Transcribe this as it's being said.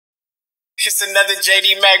It's another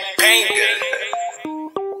JD Mac banger.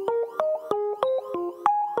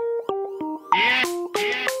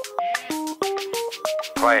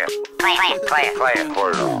 Play it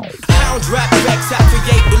for them. I don't drop tracks, I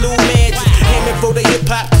create blue magic. Aiming for the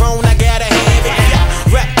hip-hop throne, I gotta have it.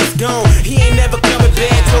 Yeah, rap is gone, he ain't never coming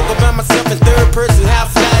back. Talk about myself in third person, how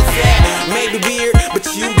Hustlaz at. Maybe weird, but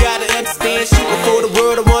you gotta understand. Shooting for the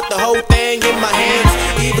world, I want the whole thing in my hands.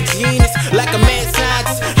 Evil genius, like a mad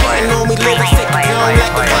scientist. Hating on me, lyrics take it on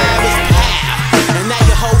like a virus. And now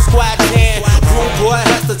your whole squad can. Rude boy,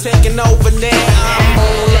 hustler taking over now. I'm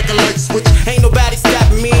on like a light switch, ain't nobody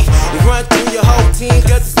stopping me. Run through your whole team,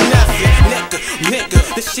 cause it's nothing. Nigga,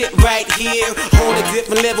 this shit right here. On a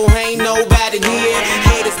different level, ain't nobody near.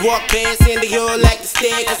 Haters walk past and they all like to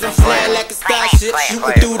stare. Cause I'm flying like a starship,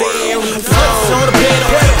 shooting through the air. Focus on the pedal,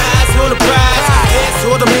 eyes on the prize. Heads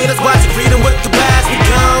on the haters, watch it, freedom with the vibes. We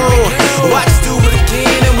gone, watch us do it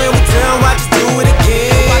again. And when we done, watch us do it again.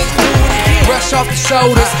 Brush off the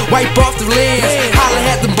shoulders, wipe off the lens. Holler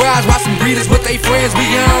at them brides, watch them greeters with they friends. We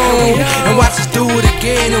on, and watch us do it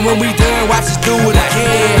again. And when we done, watch us do it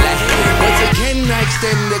again. Once again, I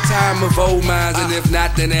extend the time of old minds. And if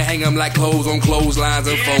not, then they hang them like clothes on clotheslines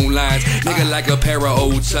and phone lines. Nigga like a pair of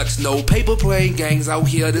old chucks. No paper playing gangs out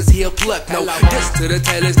here, this here pluck. No, this to the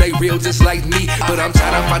tailors, they real just like me. But I'm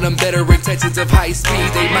trying to find them better intentions of high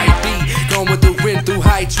speed. They might be going with the wind through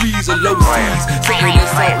high trees or low seas. Sitting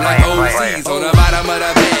this out like OCs on the bottom of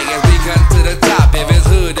the bag as we gun to the top. If it's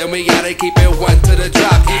hood, then we gotta keep it one to the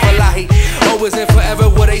drop. Keep a light, always and forever.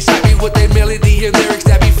 What they shot me with their melody and lyrics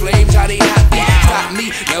that be flames. How they hot me, stop me,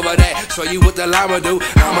 never that. Show you what the llama do,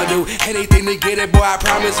 I'ma do anything to get it, boy. I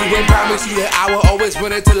promise you and promise you that I will always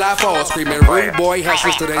win it till I fall. Screaming rude boy,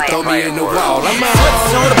 hustlers till they throw me in the wall. I'm out.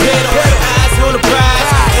 Focus on the pedal, eyes on the prize.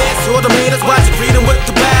 Heads on the haters, watch it, freedom with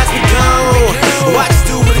the vibes. We gone, watch us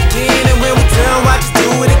do it again. And when we done, watch us do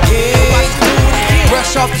it again.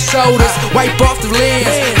 Brush off the shoulders, wipe off the lens.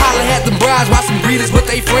 Holler at them brides, watch them greeters with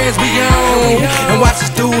they friends. We on, and watch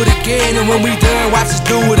us do it again. And when we done, watch us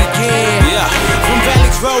do it again. Yeah, from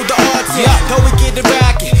Valley's Road to RT, though we get it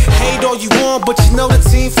rockin'. Hate all you want, but you know the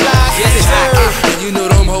team flies. Yes, sir. And you know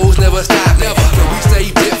them hoes never stop, never. So we stay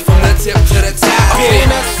dip from the tip to the top.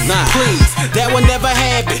 Nah, please, that will never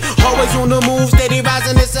happen. Always on the move, steady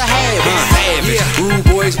rising, it's a habit. Savage, rude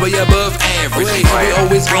boys way above average. We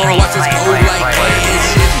always gonna watch us go like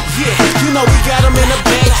crazy. Yeah, you know we got them in the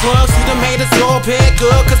back trunk. See them haters all pack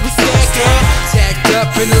up, cause we stacked up. Tacked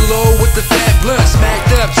up in the low with the fat blunt.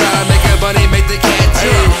 Smacked up, trying to make a bunny, make the cat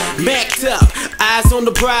jump. Macked up, eyes on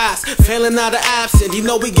the prize. Failing out the option, you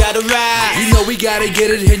know we gotta ride. You know we gotta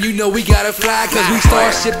get it, and you know we gotta fly. Cause we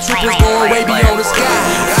starship troopers going way beyond the sky.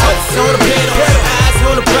 Focus on the pedal, eyes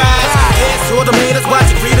on the prize. Heads on the haters, watch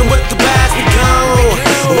it, freedom with the vibes. We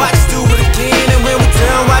gone, watch us do it again. And when we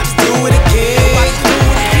done, watch us do it again.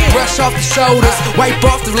 Brush off the shoulders, wipe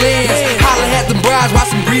off the lens. Holler at them brides,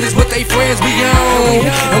 watch them greeters with they friends. We on,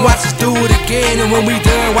 and watch us do it again. And when we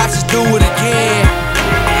done, watch us do it again.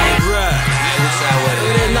 Bruh,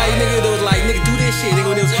 that night nigga that was like, nigga do this shit.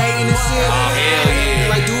 Nigga when they was hating and shit. Oh hell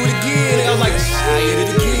yeah. Like do it again. I was like, I did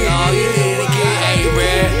it again. Oh yeah, did it again. Hey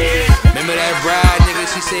bruh, remember that bride nigga?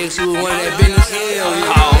 She said she was one of that business. Hell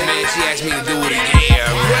yeah. Oh man, she asked me to do it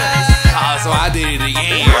again. Oh, so I did it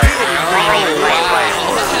again.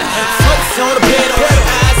 Focus on the pedal,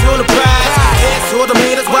 eyes on the prize. Heads on the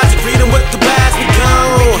haters, watch it, freedom with the vibes. We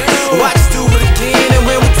gone, watch us do it again. And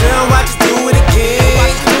when we done, watch us do it again.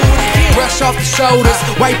 Brush off the shoulders,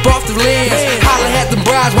 wipe off the lens. Holler at them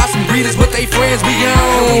brides, watch them greeters with they friends. We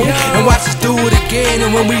on, and watch us do it again.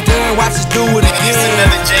 And when we done, watch us do it again. It's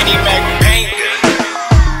another JD Mac banger.